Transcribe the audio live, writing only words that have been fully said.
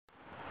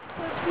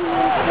I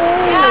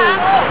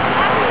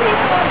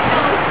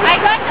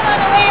got them on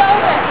the way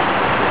over.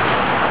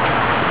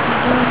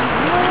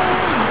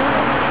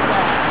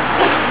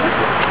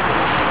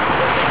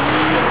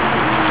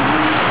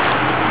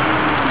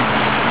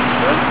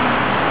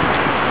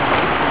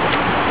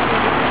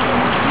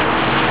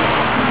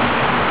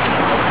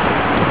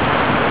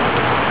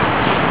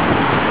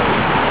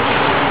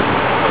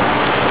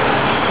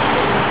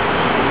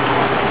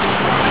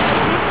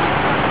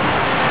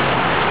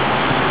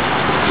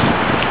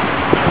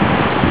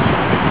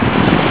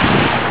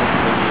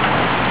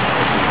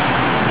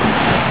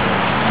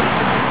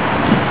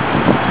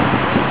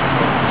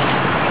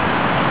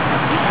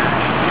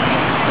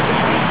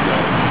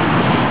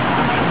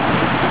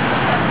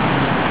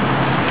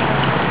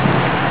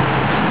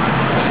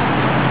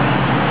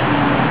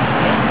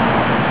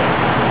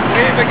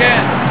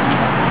 Again.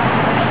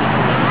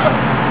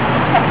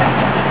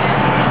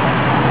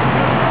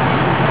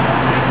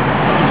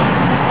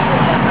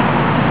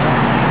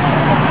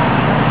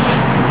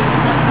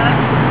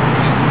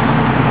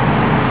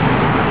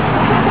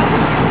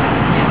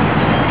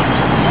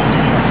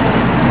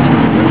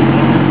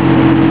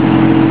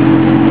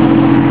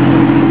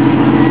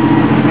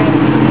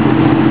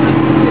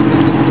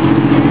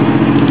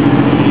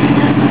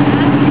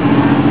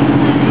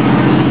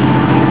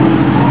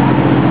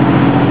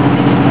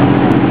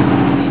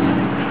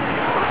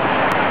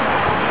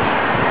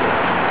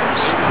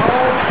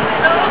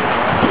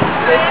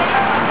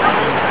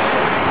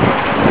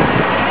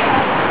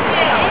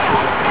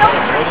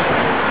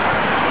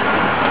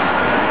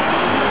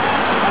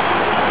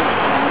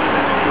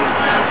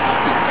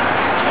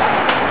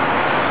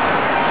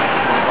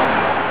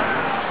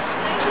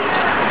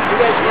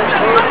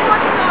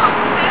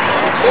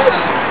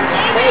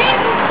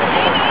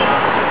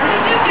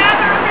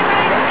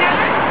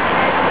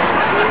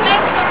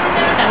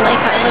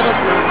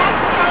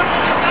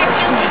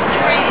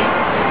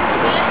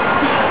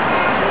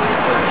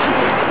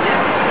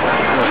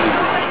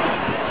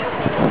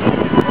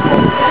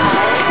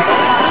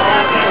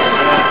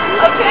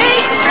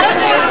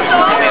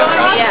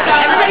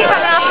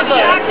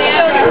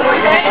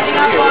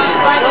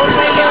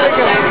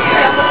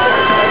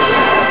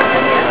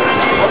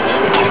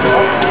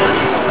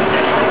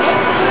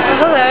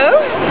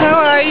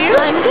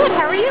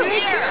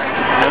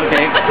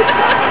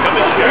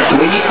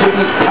 We need to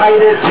be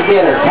tighter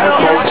together.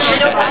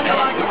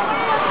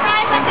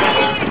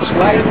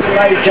 Slide the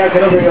life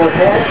jacket over your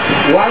head.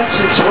 Once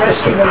it's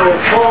resting on your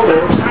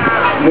shoulders,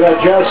 you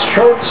adjust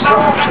short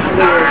straps to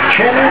your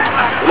chin,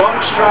 long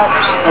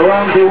straps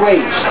around the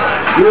waist.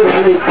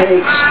 Usually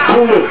takes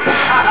 2 loops.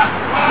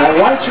 Now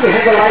once we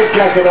have the life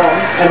jacket on,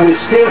 and we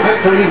still have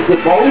to leave the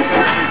boat,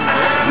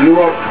 you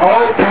will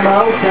all come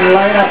out and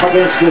line up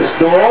against this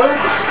door.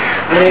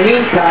 In the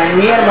meantime,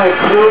 me and my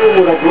crew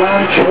would have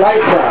launched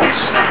life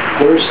rafts.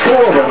 There's 2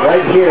 of them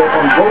right here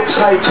on both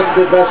sides of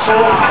the vessel.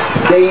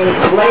 They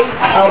inflate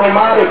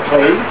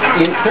automatically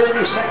in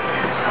 30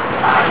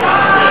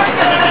 seconds.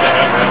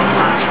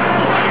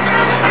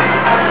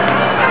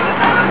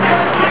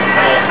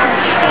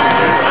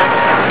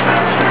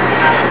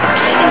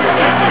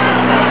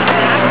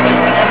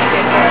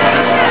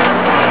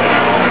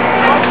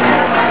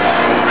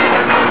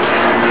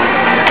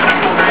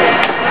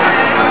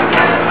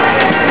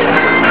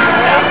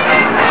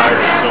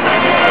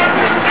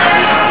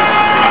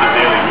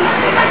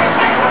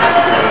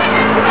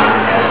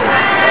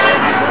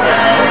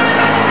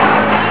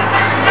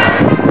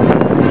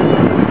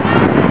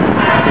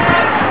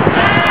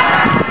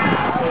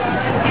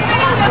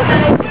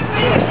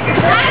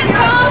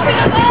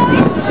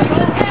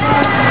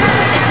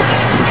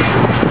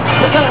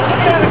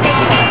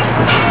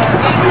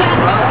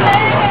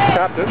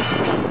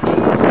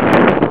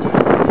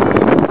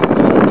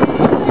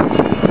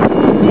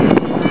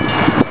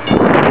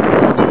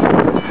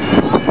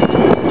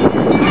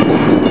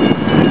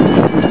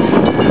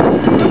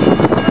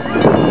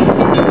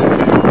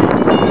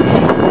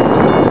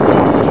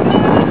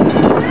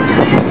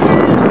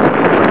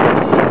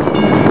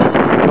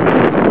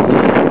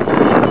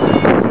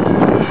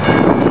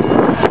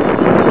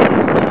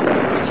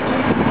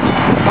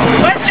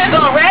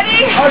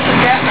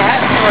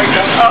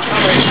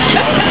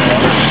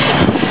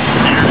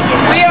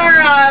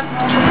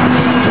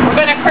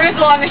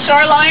 Along the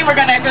shoreline, we're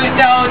going to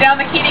go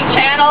down the Keating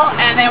Channel,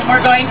 and then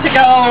we're going to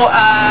go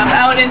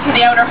out into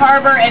the outer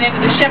harbor and into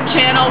the ship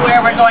channel,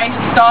 where we're going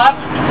to stop.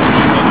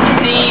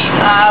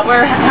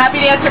 We're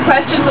happy to answer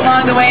questions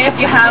along the way if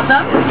you have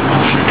them.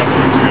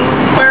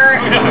 We're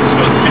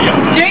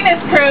doing this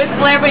cruise to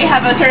let everybody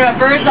have a sort of a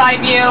bird's eye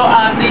view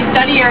of the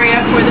study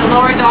area for the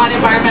Lower Don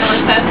Environmental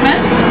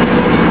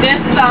Assessment. This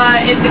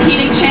is the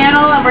Keating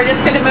Channel, and we're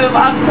just going to move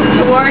up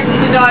towards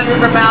the Don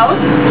River mouth.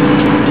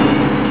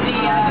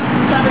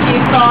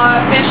 Somebody saw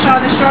fish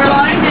on the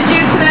shoreline, did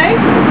you today?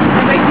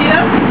 Anybody see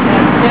them?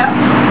 Yep.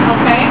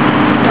 Okay.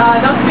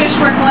 Those fish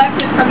were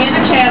collected from in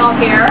the channel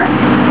here.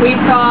 We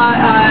saw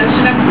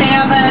Chinook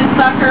salmon,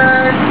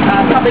 suckers,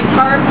 probably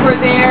carp were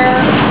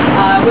there.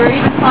 We're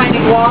even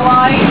finding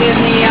walleye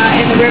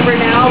in the river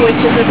now.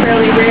 which is a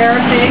fairly rare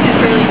thing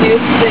and fairly new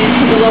to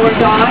the lower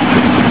Don.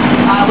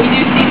 We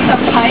do see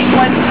some pike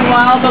once in a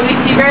while, but we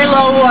see very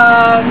low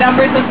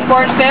numbers of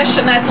sport fish,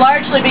 and that's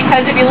largely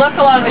because if you look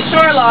along the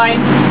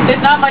shoreline, there's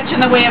not much in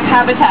the way of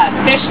habitat.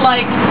 Fish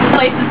like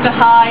places to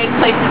hide,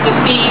 places to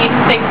feed,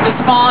 things to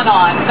spawn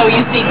on. So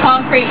you see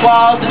concrete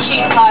walls, a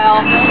sheet pile,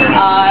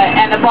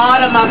 and the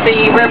bottom of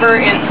the river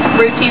is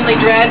routinely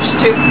dredged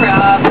to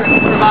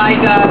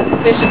provide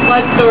sufficient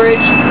flood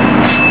storage.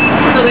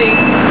 So the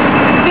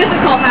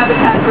physical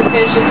habitat for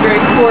fish is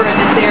very poor in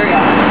this area,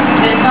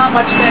 and it's not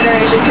much better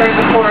as you turn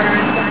the corner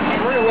and start It's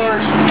a very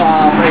large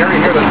area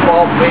here that's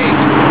 12 feet,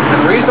 and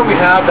the reason we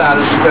have that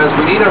is because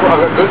we need a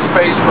good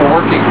space for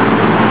working.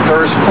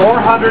 There's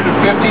 450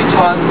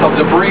 tons of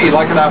debris,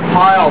 like in that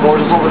pile that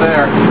is over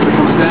there, that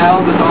comes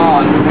down the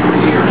Don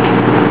every year.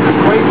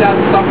 Equate that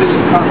to something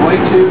that's cut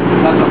right to,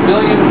 that's 1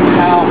 million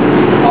pounds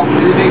of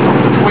anything from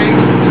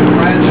twigs to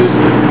branches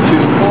to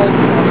full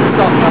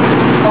stuff.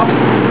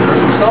 There's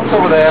some stumps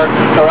over there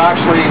that are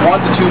actually 1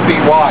 to 2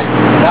 feet wide.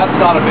 That's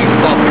not a big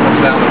stump that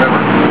comes down the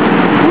river.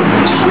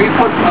 We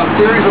put a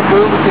series of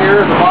booms here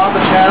at the bottom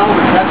of the channel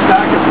to catch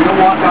that because we don't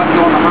want that to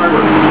go in the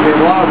harbor. We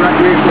have a lot of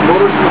recreational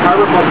boaters in the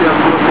harbor, plus we have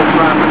commercial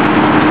traffic.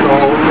 So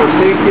for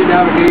safety and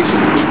navigation,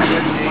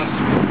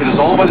 it is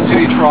owned by the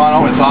City of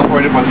Toronto. It's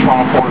operated by the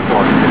Toronto Port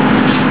Authority.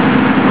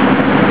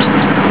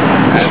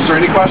 Answer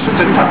any questions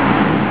anytime.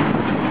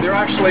 They're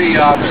actually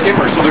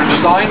skimmers, so they're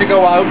designed to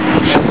go out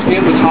and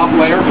skim the top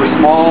layer for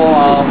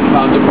small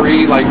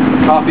debris like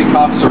coffee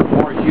cups or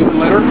more human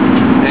litter.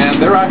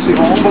 And they're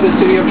actually owned by the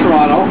City of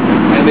Toronto,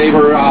 and they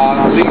were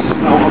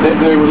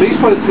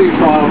released by the City of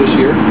Toronto this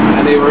year,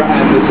 and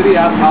the city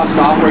asked us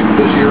to operate them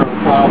this year on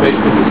a trial basis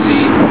to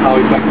see how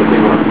effective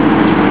they were.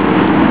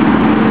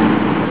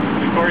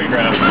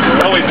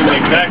 We're always in the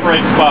exact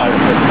right spot.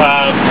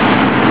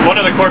 One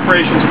of the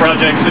corporation's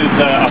projects is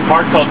a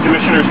park called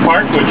Commissioner's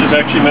Park, which is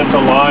actually meant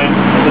to line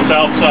the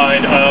south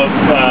side of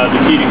the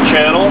Keating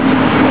Channel.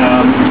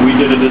 We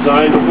did a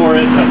design for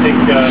it, I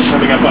think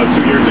coming up about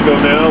 2 years ago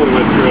now. We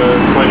went through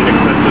quite an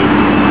expensive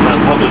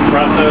public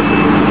process. It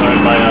was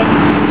designed by a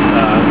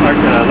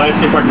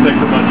landscape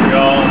architect from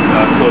Montreal,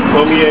 Claude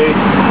Pommier,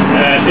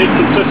 and it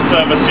consists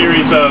of a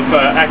series of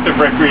active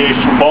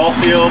recreation ball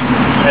fields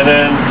and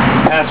then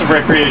passive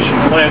recreation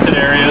planted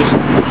areas,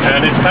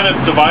 and it's kind of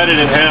divided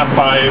in half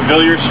by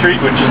Villiers Street,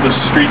 which is the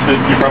street that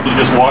you probably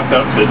just walked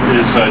up that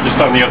is just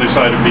on the other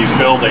side of these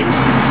buildings.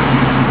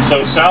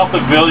 So south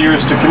of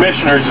Villiers to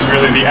Commissioners is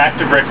really the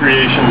active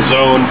recreation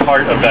zone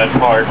part of that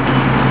park.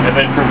 And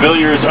then from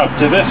Villiers up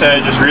to this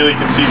edge is really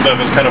conceived of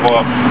as kind of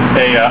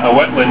a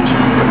wetland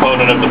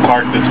component of the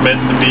park that's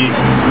meant to be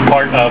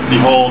part of the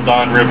whole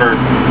Don River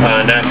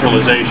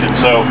naturalization.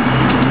 So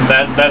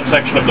that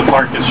section of the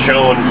park is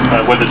shown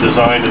with a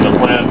design in the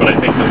plan, but I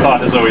think the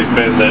thought has always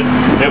been that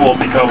it will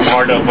become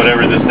part of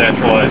whatever this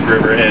naturalized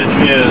river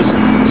edge is.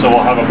 So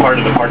we'll have a part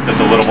of the park that's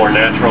a little more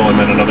natural, and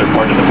then another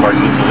part of the park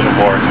that's a little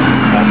more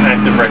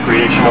active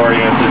recreation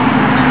oriented.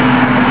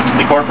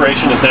 The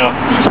corporation is now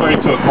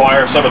starting to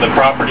acquire some of the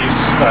properties.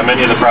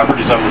 Many of the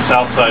properties on the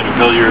south side of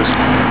Villiers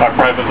are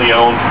privately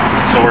owned,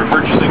 so we're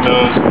purchasing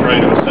those and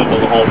trying to assemble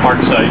the whole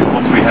park site.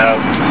 Once we have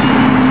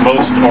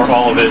most or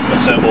all of it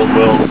assembled,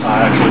 we'll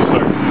actually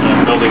start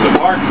building the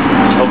park.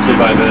 Hopefully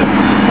by then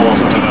we'll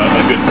also have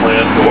a good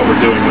plan for what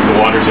we're doing with the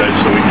water's edge,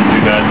 so we can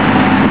do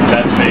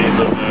that phase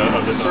of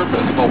the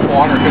surface. About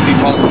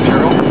 450 tons of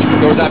material.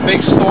 There was that big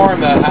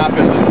storm that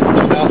happened in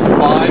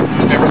 2005.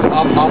 Remember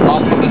up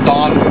in the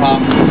Don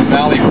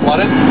Valley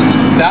flooded?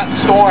 That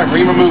storm,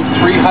 we removed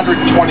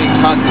 320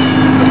 tons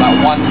from that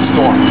one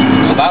storm.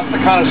 So that's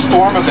the kind of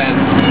storm event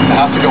that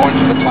has to go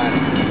into the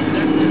planning.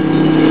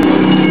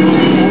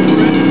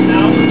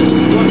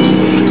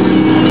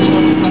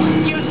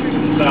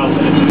 South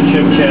into the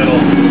Chim Channel.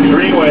 The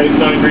Greenway,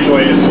 Don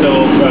Greenway, is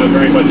still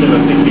very much in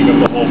the thinking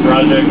of the whole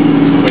project.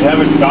 We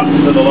haven't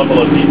gotten to the level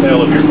of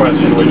detail of your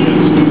question, which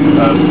is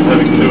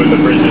having to do with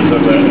the bridges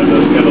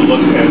and the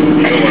look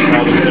and feel of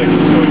how the connection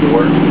is going to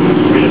work.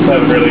 We just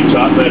haven't really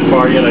gotten that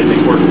far yet. I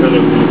think we're kind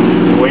of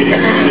waiting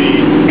to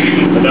see,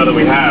 and now that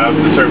we have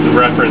the terms of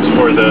reference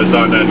for the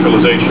Don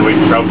naturalization, we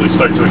can probably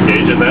start to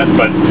engage in that,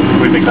 but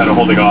we've been kind of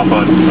holding off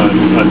on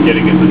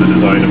getting into the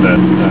design of that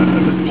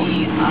at this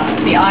point.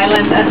 The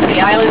island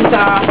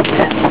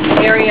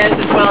areas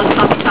as well as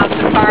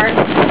Thompson Park,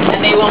 and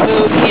they will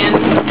move in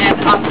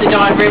and up the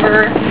Don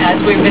River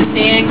as we've been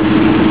seeing.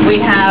 We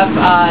have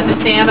the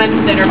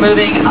salmon that are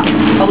moving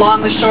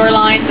along the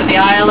shorelines of the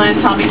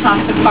island,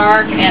 Thompson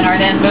Park, and are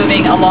then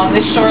moving along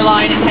this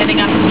shoreline and heading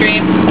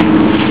upstream.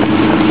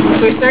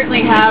 So we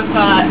certainly have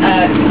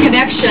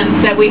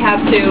connections that we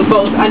have to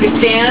both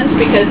understand,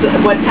 because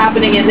what's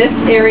happening in this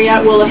area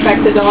will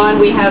affect the Don.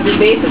 We have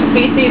invasive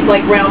species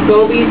like round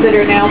gobies that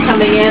are now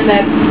coming in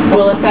that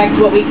will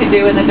affect what we can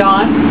do in the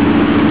Don.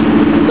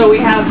 So we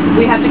have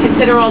to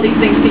consider all these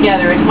things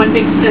together. It's one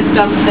big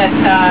system that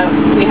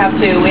we have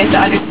to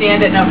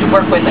understand it and have to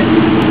work with it.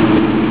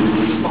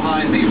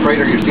 Behind the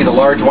freighter you see the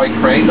large white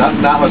crane, that's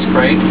Atlas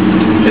crane.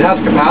 It has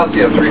a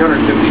capacity of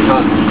 350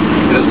 tons.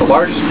 It is the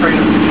largest crane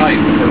of its type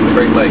in the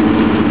Great Lakes.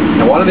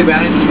 And one of the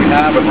advantages we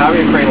have of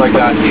having a crane like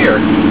that here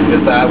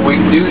is that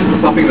we do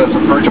something that's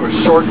referred to as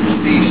short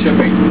sea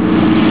shipping.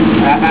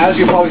 As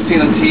you've probably seen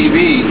on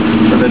TV,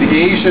 the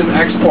Asian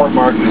export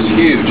market is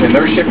huge, and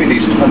they're shipping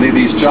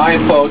these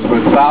giant boats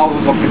with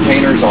thousands of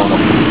containers on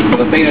them.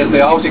 But the thing is, they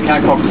obviously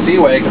can't come up the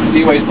seaway because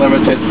the seaway is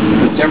limited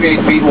to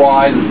 78 feet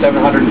wide and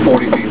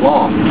 740 feet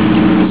long.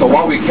 So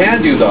what we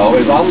can do, though,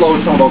 is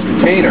unload some of those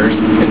containers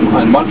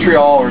in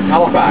Montreal or in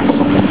Halifax,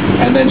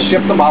 and then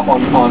ship them up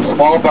on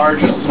small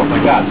barges and stuff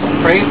like that. So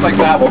cranes like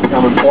that will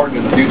become important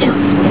in the future.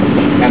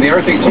 And the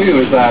other thing, too,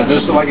 is that,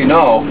 just to let you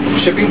know,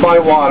 shipping by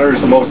water is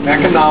the most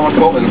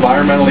economical,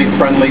 environmentally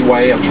friendly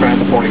way of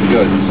transporting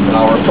goods. And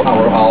I'll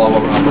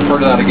refer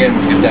to that again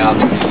when we get down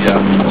to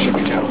the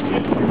shipping channel.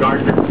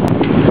 Gardner.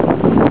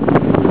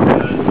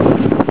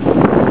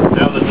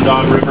 Now that the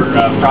Don River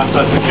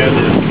process again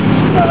is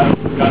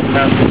gotten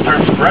down in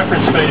terms of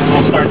reference phase,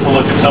 we'll start to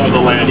look at some of the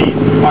land east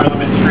of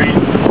Parliament Street,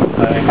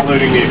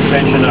 including the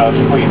extension of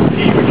Queen's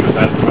Quay, which was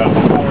asked about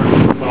before,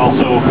 but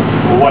also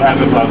what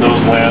happens on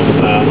those lands.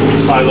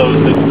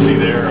 Silos that you see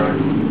there are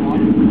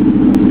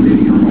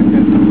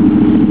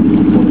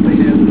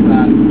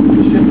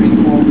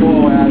shipping will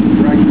go as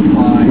directed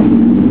by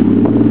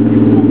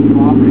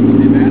property.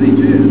 The advantage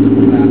is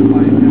that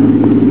by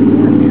having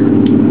more here,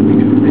 we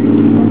can take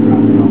the truck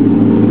out and help.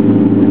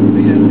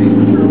 And these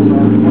materials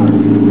are required.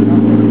 We can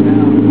put them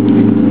down.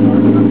 We can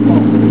start them at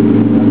 12.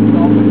 That's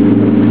 12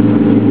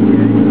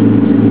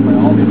 by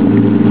all these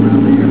people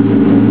around here.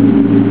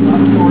 It's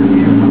not stored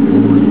here, not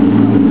stored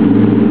around.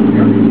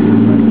 Everything here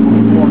is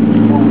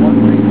important. One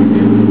thing we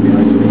do is we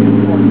actually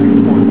import and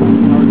export one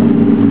cargo.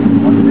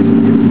 One thing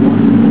we import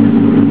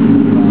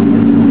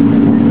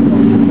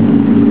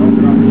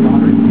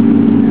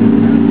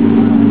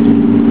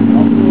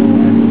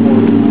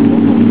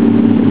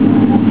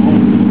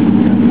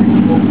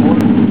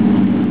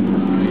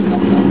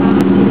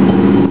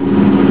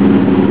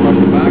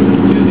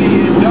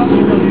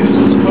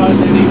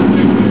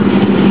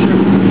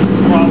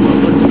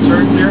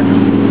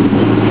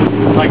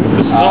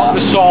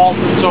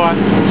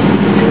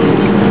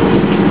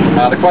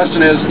the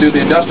question is, do the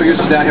industrial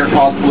uses down here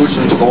cause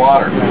pollution into the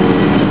water?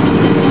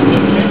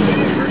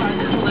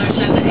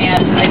 Pollution,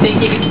 and I think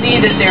you can see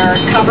that they're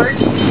covered,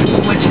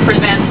 which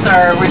prevents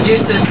or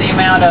reduces the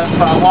amount of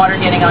water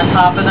getting on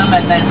top of them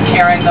and then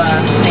carrying the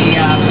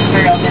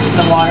materials into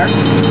the water.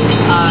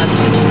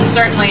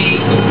 Certainly,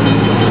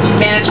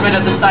 management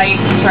of the site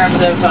in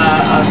terms of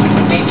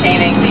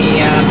maintaining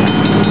the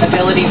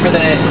ability for to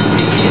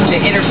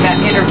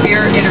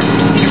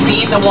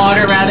intervene the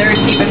water, rather,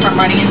 keep it from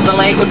running into the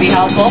lake would be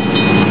helpful.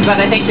 But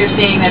I think they're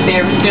seeing that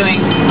they're doing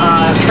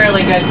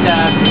fairly good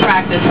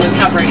practice with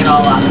covering it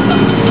all up. So.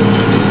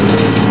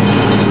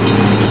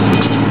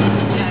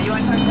 Yeah, you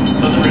want to talk about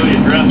that? Doesn't really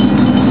address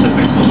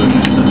specific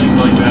solutions and things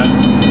like that.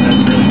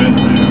 That's really meant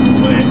to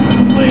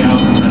lay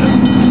out that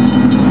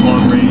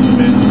long-range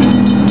management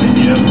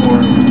idea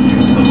for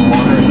use of the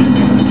water, and I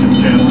think the ship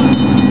channel is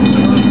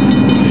simply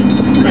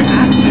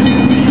expected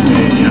to be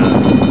a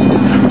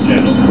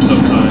channel for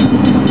some time.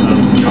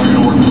 We are going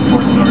to work with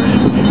Port Star and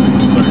see if we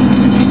can start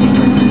using it.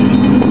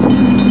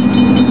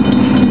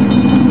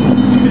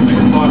 I guess we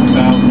can talk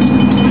about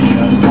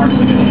the parks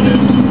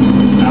initiative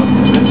out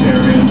in this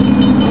area.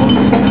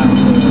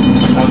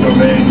 Outdoor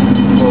Bay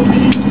will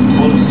be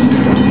close to the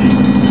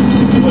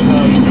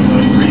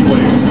greenway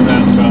we were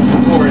asked about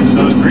before. And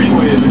so the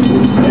greenway is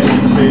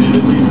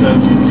anticipated, at least as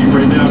you can see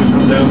right now, to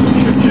come down to the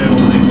ship channel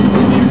and then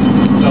continue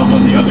south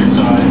on the other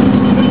side.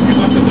 And if you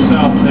look at the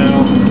south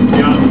now,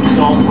 beyond the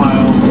salt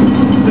pile,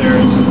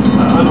 there's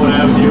Unwin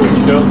Avenue, which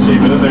you don't see,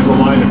 but then there's a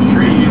line of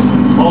trees.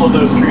 All of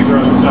those trees are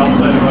on the south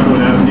side of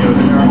Unwin Avenue,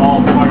 and they're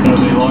all part of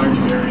a large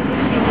area.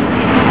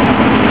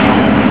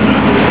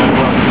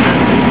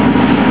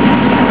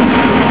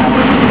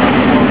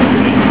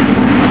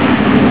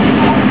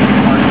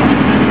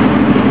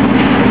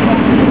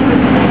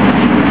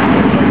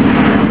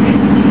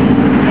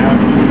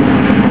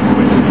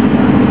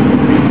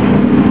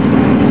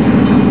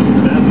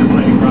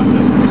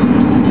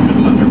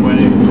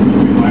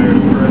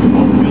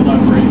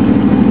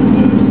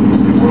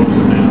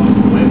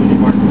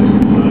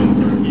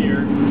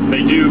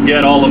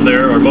 Get all of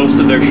their, or most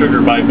of their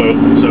sugar by boat,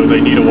 so they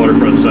need a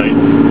waterfront site.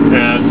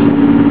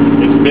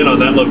 And it's been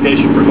on that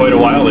location for quite a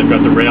while. They've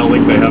got the rail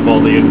link, they have all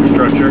the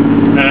infrastructure.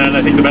 And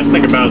I think the best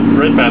thing about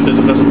Redpath is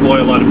it does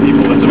employ a lot of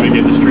people. It's a big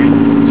industry.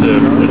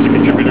 It's a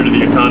contributor to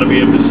the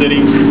economy of the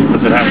city.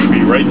 Does it have to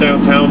be right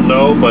downtown?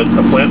 No, but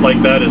a plant like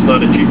that is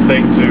not a cheap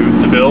thing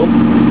to build.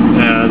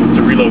 And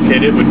to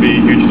relocate it would be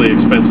hugely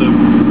expensive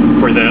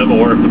for them,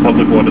 or if the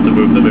public wanted to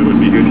move them, it would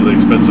be hugely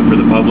expensive for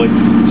the public.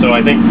 So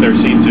I think they're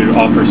seen to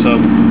offer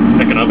some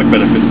economic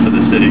benefits to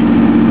the city,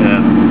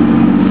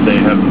 and they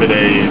have been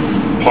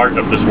a part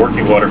of this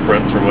working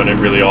waterfront from when it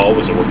really all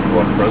was a working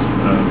waterfront.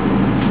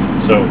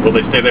 So will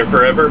they stay there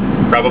forever?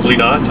 Probably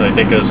not. I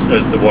think as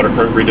the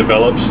waterfront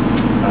redevelops,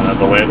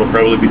 the land will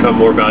probably become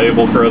more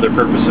valuable for other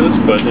purposes,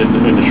 but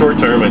in the short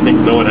term, I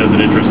think no one has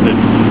an interest in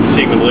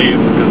team and leave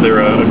because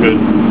they're a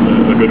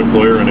good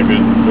employer and a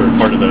good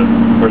part of the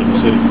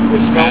city. And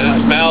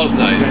it smells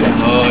nice.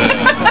 Oh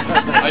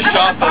yeah. I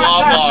shop the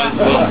Loblaws.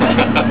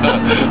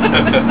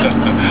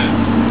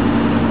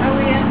 Are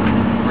we in?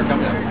 We're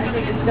coming up. I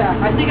think it's done.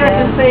 I think I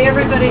can say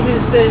everybody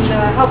who's been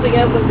helping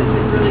out with this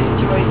has really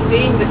enjoyed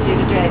being with you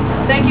today.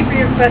 Thank you for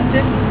your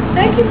questions.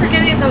 Thank you for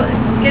getting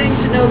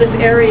to know this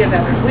area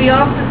better. We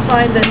often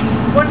find that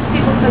once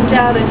people come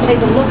down and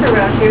take a look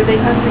around here, they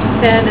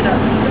understand in a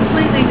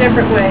completely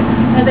different way,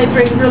 and they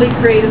bring really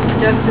creative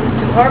suggestions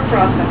to our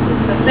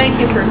processes. So thank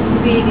you for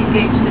being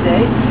engaged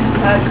today.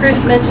 Chris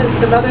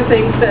mentioned some other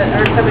things that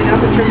are coming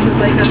up in terms of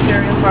Lake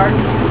Ontario Park.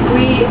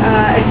 We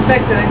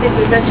expect, and I think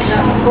we mentioned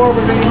that before,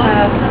 we're going to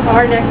have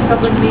our next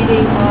public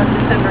meeting on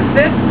December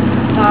 5th.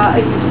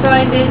 If you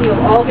signed in,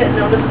 you'll all get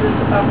notices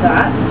of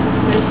that,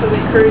 and so we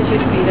encourage you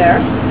to be there.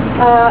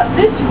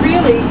 This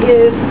really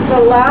is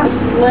the last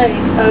leg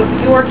of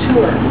your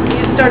tour.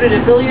 You started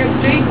at Villiers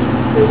Street,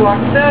 we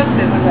walked south,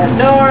 and we went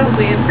north.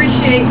 We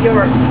appreciate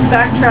your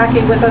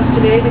backtracking with us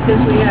today because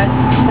we had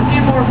a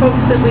few more folks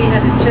than we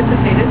had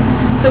anticipated.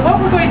 So what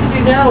we're going to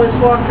do now is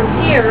walk from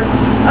here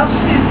up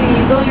to the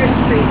Villiers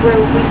Street where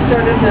we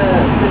started the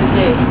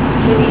day,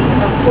 maybe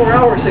 4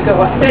 hours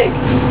ago, I think.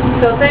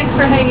 So thanks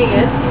for hanging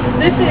in.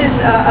 This is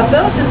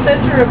about the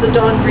center of the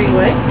Don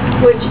Greenway,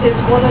 which is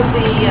one of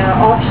the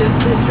options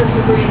in terms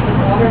of bringing the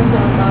water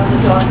from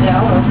the Don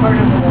down, or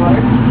part of the water.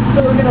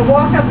 So we're going to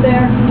walk up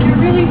there. You're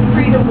really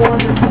free to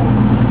wander.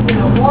 You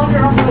know,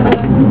 wander up with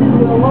us,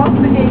 and we'll lock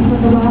the gate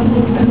with the last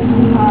little bit. This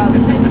is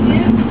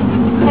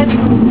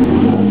heading the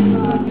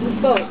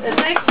boat. And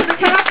thanks to the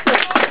captain.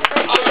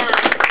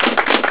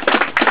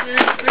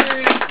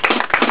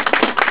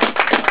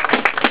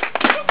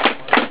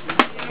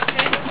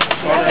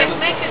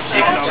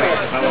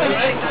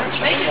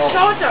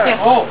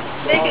 Oh.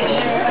 Make it oh,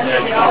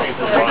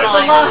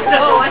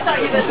 I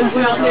thought you meant the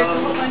wheel. There's a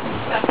whole bunch of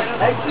stuff.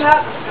 Thanks,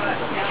 Matt.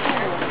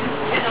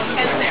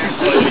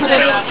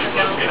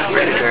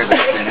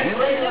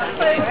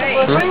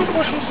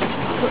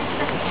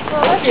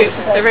 Cute.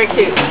 They're very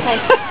cute.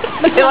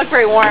 They look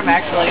very warm,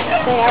 actually.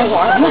 They are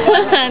warm.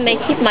 And they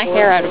keep my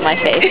hair out of my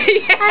face.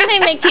 And they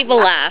make people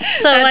laugh.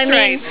 So That's I mean,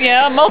 right.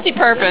 Yeah,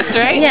 multi-purpose,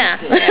 right? Yeah.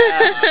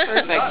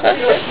 Perfect.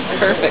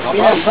 Perfect.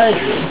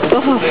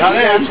 So how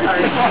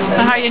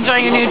are you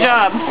enjoying your new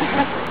job?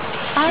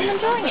 I'm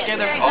enjoying it.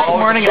 Together this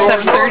morning at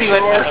 7:30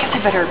 with, I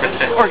better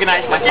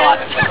organize my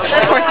thoughts.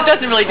 Of course, it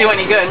doesn't really do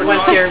any good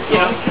once you're, you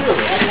know.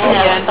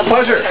 A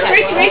pleasure.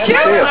 Great to meet you.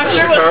 I'm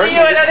sure we'll see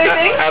you at other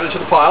things. Add it to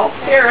the pile.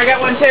 Here, I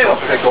got one too.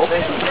 Okay, cool.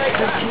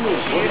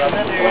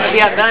 What have you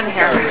got done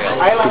here?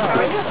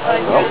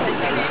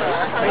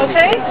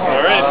 Okay?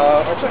 All right.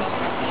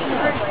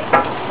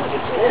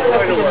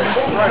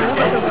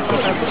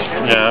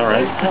 Yeah, all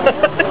right.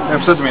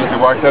 Em said to me as we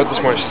walked out this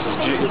morning, she says,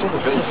 "Gee, you took a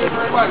business."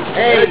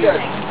 Hey,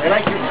 I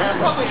like your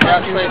camera.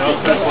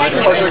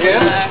 Pleasure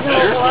again.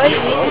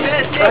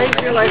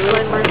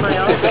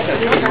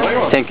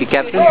 Thank you,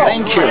 Captain.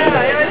 Thank you.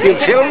 You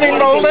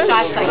filming all this?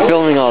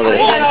 Filming all this.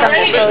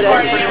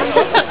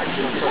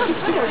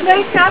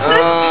 Thanks, Captain.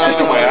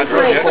 Just my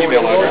address, yeah,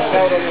 email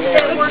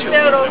address. It worked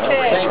out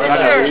okay.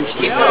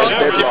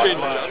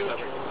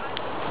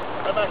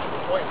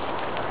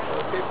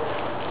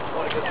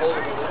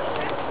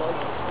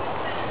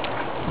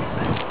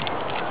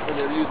 And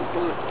they're using